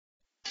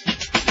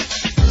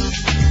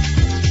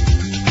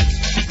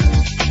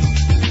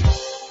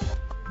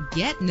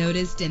Get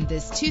noticed in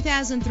this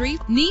 2003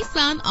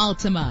 Nissan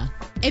Altima.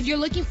 If you're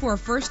looking for a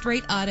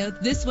first-rate auto,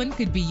 this one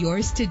could be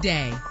yours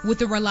today.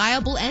 With a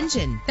reliable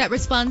engine that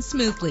responds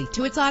smoothly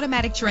to its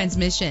automatic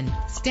transmission,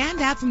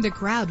 stand out from the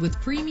crowd with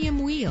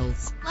premium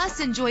wheels. Plus,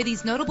 enjoy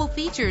these notable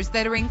features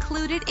that are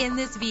included in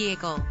this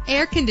vehicle: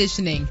 air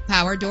conditioning,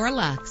 power door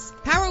locks,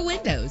 power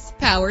windows,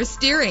 power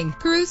steering,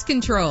 cruise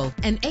control,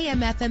 an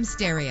AM/FM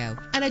stereo,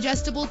 an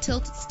adjustable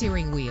tilt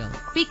steering wheel.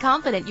 Be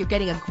confident you're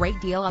getting a great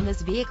deal on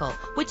this vehicle,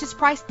 which is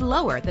priced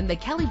lower than the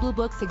Kelley Blue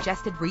Book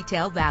suggested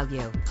retail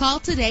value. Call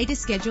today to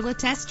schedule a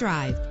test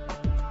drive.